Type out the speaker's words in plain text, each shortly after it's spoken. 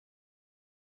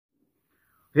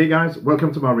Hey guys,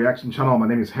 welcome to my reaction channel. My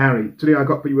name is Harry. Today I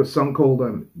got for you a song called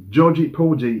Georgy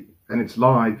Porgy, and it's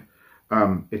live.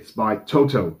 It's by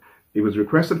Toto. It was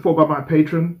requested for by my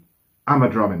patron, Amma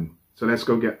Drummond. So let's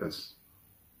go get this.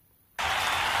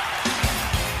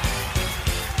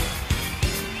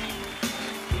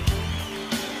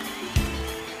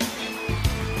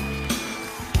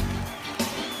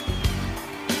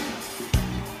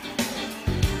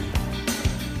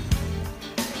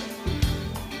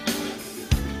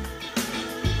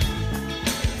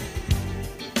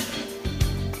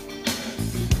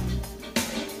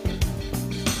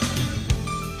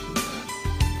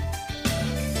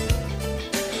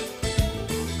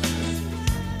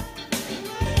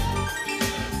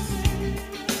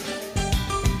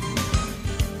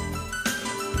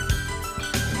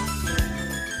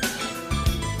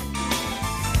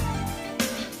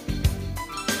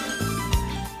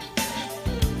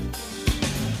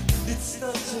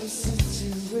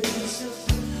 Situation,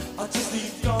 I just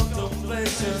need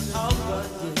contemplation of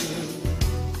you.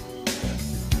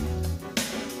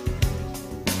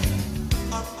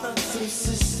 I'm not so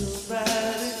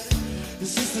systematic.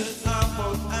 This is an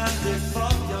I'm addict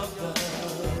from your body.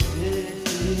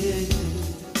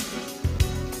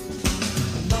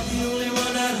 I'm not the only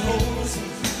one that holds you.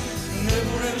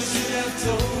 Never ever should have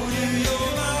told you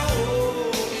you're my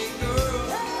only girl.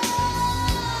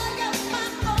 You're my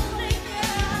only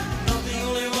girl. Not the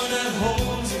only one that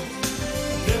holds you.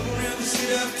 Never ever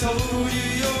should have told you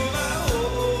you're my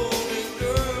only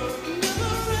girl.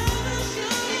 Never ever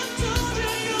should have told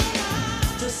you you're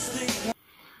my. Just think.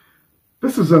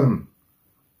 This is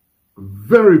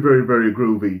very, very, very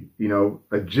groovy, you know,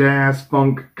 a jazz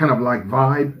funk kind of like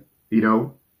vibe, you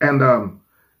know, and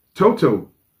Toto,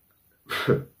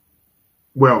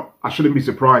 well, I shouldn't be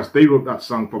surprised. They wrote that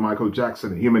song for Michael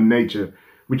Jackson, Human Nature,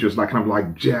 which was like kind of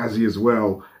like jazzy as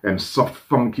well and soft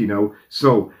funk, you know.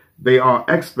 So they are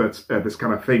experts at this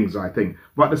kind of things, I think.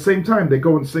 But at the same time, they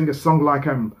go and sing a song like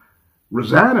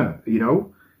Rosanna, you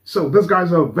know. So those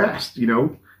guys are vast, you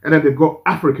know. And then they've got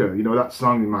Africa, you know, that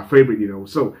song is my favorite, you know.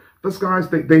 So those guys,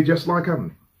 they just like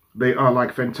they are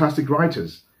like fantastic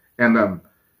writers. And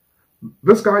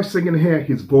this guy singing here,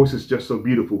 his voice is just so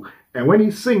beautiful. And when he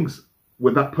sings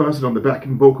with that person on the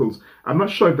backing vocals, I'm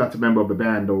not sure if that's a member of the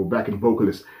band or backing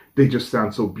vocalist, they just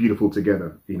sound so beautiful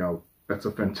together, you know. That's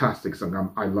a fantastic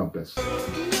song. I love this.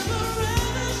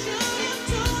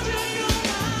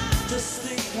 Just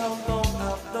think how long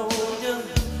I've known you.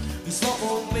 This one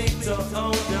won't make to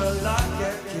own you like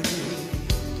a king.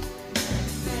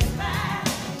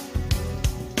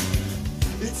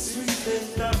 It's sweet and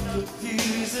not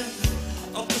confusing.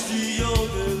 I'm just the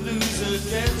only loser,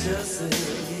 can't you see?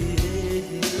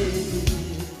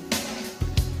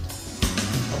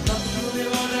 I'm not the only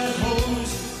one that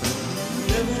holds you.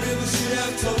 Never ever should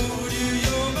have told you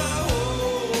you're my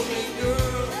only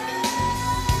girl.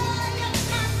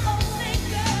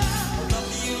 I'm not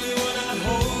the only one that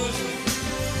holds you.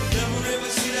 Never ever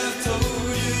should have told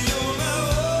you you're my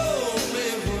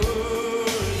only world.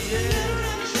 Yeah. Never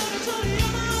ever should have told you you're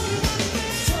my only world.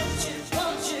 Touch it,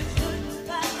 punch it, put it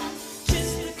back. Kiss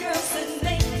the girls and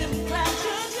make them clap.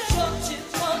 Touch it,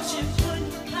 punch it, put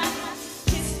it back.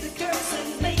 Kiss the girls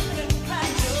and make them clap.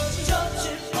 Touch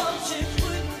it, punch it,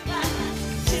 put it back.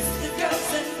 Kiss the girls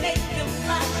and make them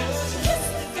clap. Kiss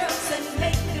the girls and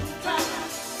make them clap.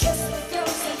 Kiss the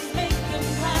girls and make them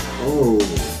clap. Oh.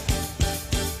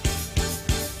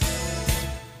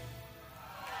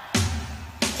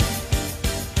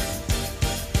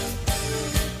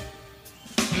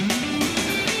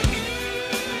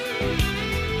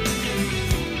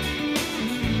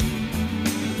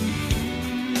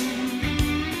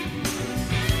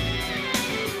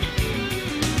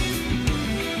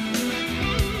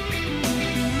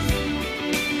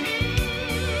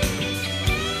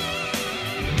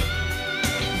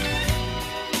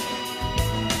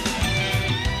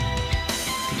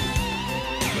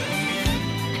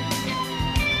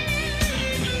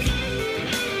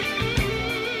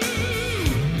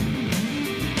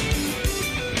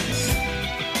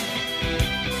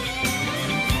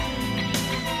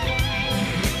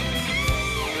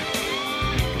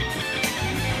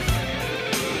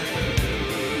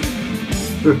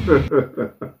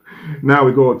 Now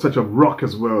we got a touch of rock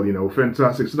as well, you know,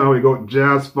 fantastic. So now we got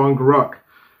jazz, funk, rock.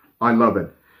 I love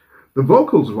it. The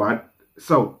vocals, right?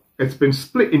 So it's been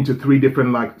split into three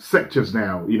different like sectors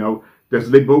now, you know. There's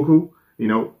lead vocal, you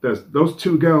know, there's those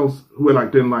two girls who are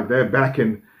like doing like their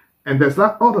backing, and there's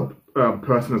that other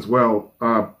person as well.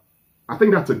 I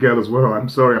think that's a girl as well. I'm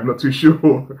sorry, I'm not too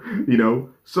sure, you know.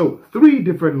 So three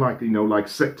different like, you know, like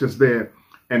sectors there,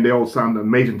 and they all sound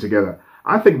amazing together.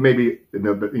 I think maybe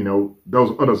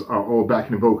those others are all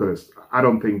backing vocalists. I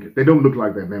don't think they don't look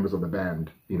like they're members of the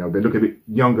band. They look a bit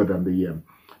younger than the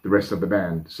rest of the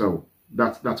band. So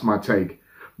that's my take.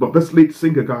 But this lead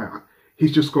singer guy,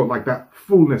 he's just got like that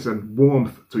fullness and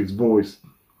warmth to his voice.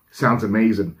 Sounds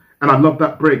amazing. And I love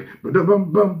that break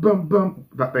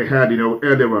that they had,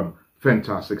 earlier on.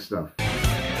 Fantastic stuff.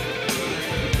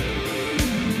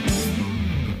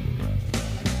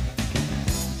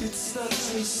 It's such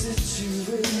a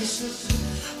situation.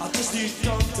 I just need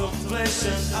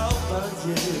contemplation over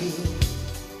you.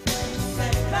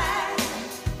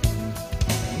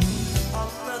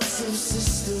 I'm not so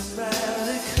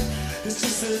systematic. It's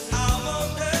just that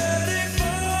I'm ready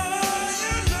for your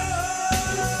love.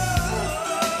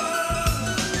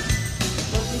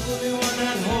 But the only one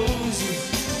that holds you.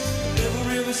 Never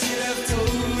ever should have told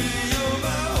you you're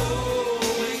my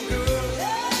only girl.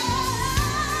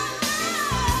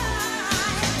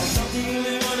 I'm not the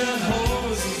only one that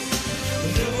holds you.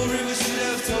 Never ever should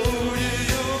have told you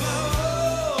you're my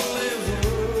only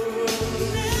world.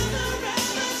 Never ever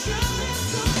should have told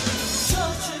you.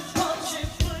 Georgie, Porgy,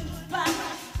 goodbye.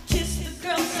 Kiss the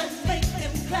girls and make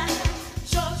them cry.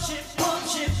 Georgie,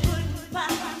 Porgy,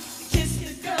 goodbye. Kiss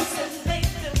the girls and make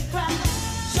them cry.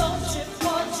 Georgie,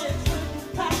 Porgy,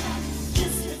 goodbye.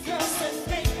 Kiss the girls and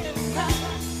make them cry.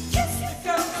 Kiss the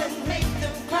girls and make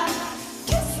them cry.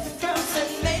 Kiss the girls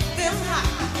and make them high.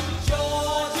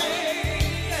 Georgie,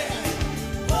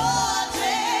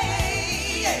 Porgy,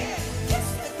 kiss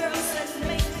the girls and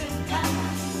make them cry.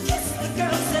 Kiss the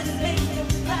girls and make them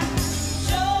cry.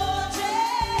 Georgie,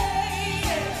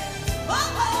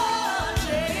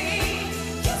 Porgy,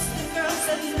 kiss the girls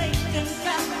and make them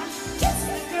cry. Kiss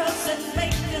the girls and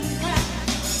make them cry.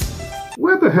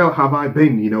 Where the hell have I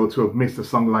been, to have missed a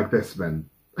song like this, man?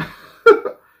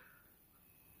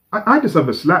 I deserve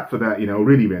a slap for that,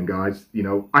 really, man, guys.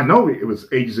 I know it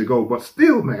was ages ago, but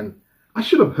still, man, I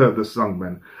should have heard this song,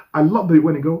 man. I love it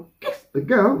when it go, kiss the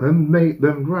girl and make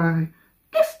them cry.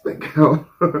 Kiss the girl.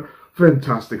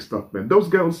 Fantastic stuff, man. Those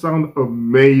girls sound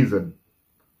amazing.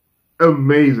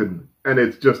 Amazing. And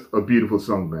it's just a beautiful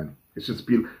song, man. It's just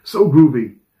beautiful. So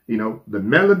groovy. The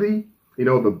melody,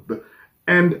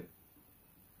 and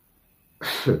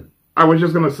I was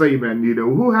just going to say, man,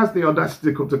 who has the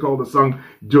audacity to call the song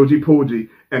Georgy Porgy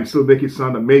and still make it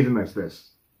sound amazing as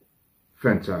this?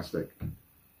 Fantastic.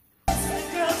 Kiss the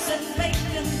girls and make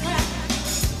them cry.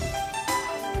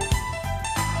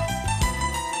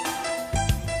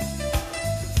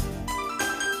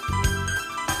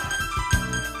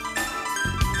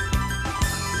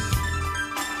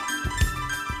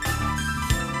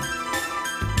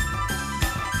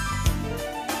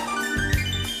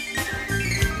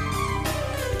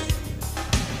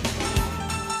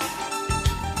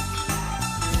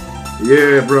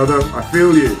 Yeah, brother, I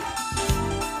feel you.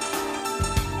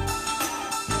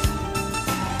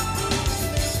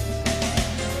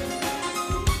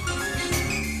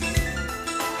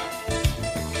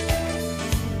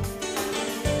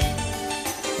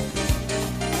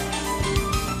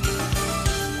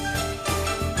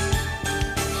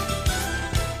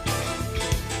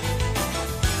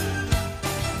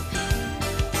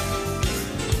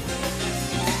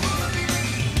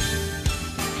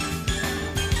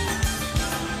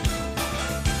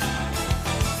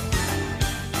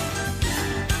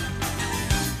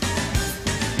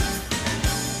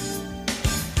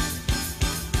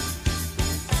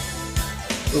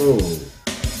 Oh.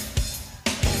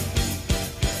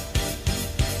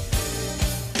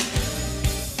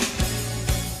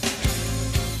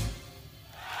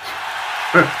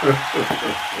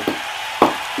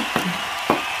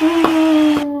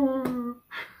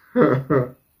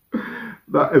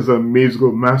 That is a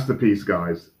musical masterpiece,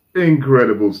 guys.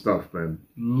 Incredible stuff, man.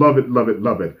 Love it, love it,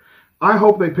 love it. I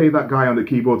hope they pay that guy on the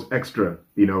keyboards extra,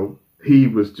 He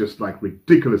was just like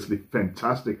ridiculously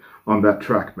fantastic on that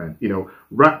track, man.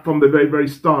 Right from the very, very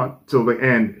start till the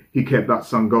end, he kept that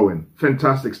song going.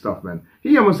 Fantastic stuff, man.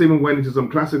 He almost even went into some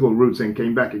classical roots and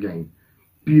came back again.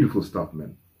 Beautiful stuff,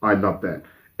 man. I love that.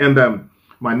 And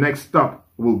my next stop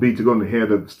will be to go and hear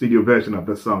the studio version of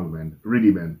the song, man.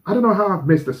 Really, man. I don't know how I've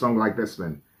missed a song like this,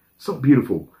 man. So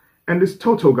beautiful. And this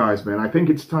Toto guys, man, I think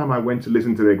it's time I went to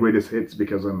listen to their greatest hits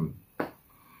because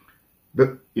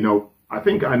I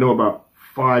think I know about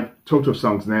 5 Toto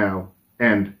songs now,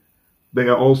 and they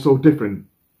are all so different.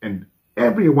 And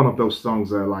every one of those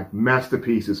songs are like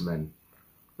masterpieces, man.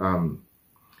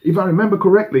 If I remember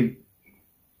correctly,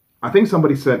 I think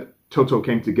somebody said Toto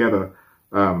came together.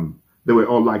 They were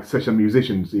all like session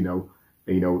musicians,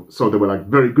 so they were like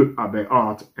very good at their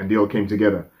art, and they all came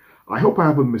together. I hope I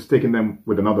haven't mistaken them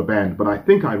with another band, but I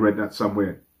think I read that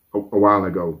somewhere a while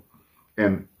ago.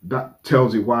 And that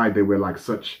tells you why they were like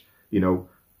such,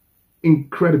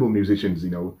 incredible musicians,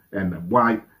 and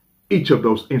why each of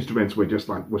those instruments was just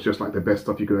like the best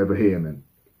stuff you could ever hear, man.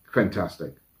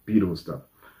 Fantastic, beautiful stuff.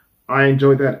 I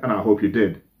enjoyed that, and I hope you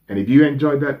did. And if you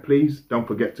enjoyed that, please don't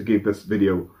forget to give this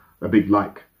video a big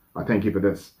like. I thank you for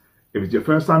this. If it's your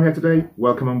first time here today,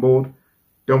 welcome on board.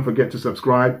 Don't forget to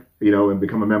subscribe, and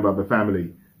become a member of the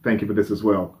family. Thank you for this as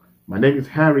well. My name is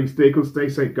Harry. Stay cool, stay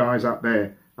safe, guys, out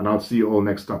there. And I'll see you all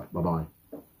next time. Bye-bye.